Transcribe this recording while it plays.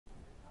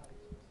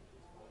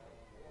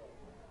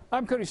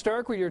I'm Cody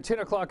Stark with your 10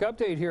 o'clock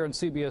update here on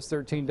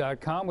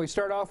CBS13.com. We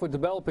start off with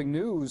developing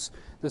news.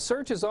 The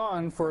search is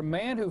on for a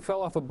man who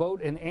fell off a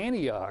boat in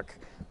Antioch.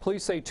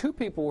 Police say two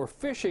people were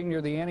fishing near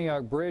the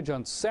Antioch Bridge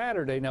on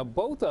Saturday. Now,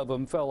 both of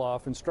them fell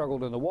off and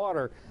struggled in the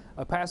water.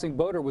 A passing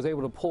boater was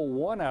able to pull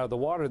one out of the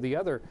water. The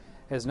other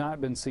has not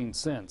been seen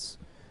since.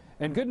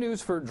 And good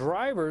news for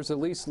drivers, at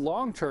least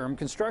long-term.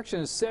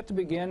 Construction is set to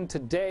begin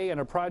today on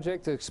a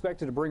project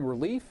expected to bring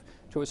relief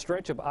to a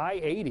stretch of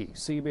I-80.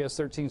 CBS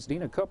 13's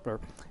Dina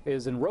Kupner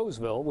is in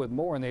Roseville with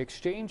more on the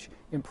Exchange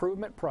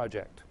Improvement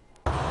Project.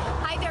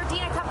 Hi there,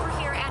 Dina Kupner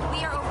here, and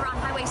we are over on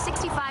Highway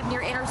 65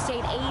 near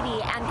Interstate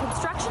 80, and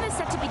construction is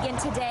set to begin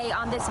today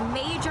on this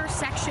major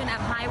section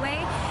of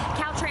highway.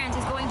 Caltrans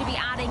is going to be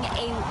adding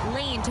a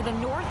lane to the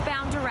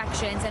northbound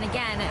directions, and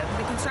again,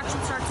 the construction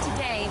starts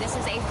today. This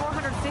is a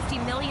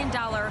 $450 million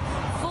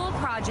full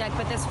project,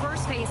 but this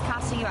first phase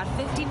costing about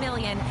 $50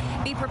 million.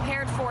 Be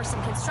prepared for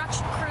some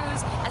construction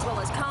crews as well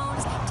as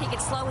cones. Take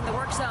it slow in the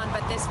work zone,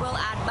 but this will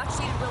add much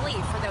needed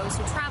relief for those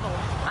who travel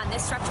on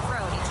this stretch of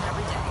road each and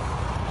every day.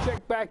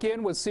 Check back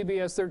in with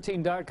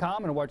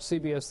CBS13.com and watch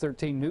CBS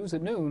 13 News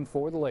at noon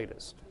for the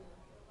latest.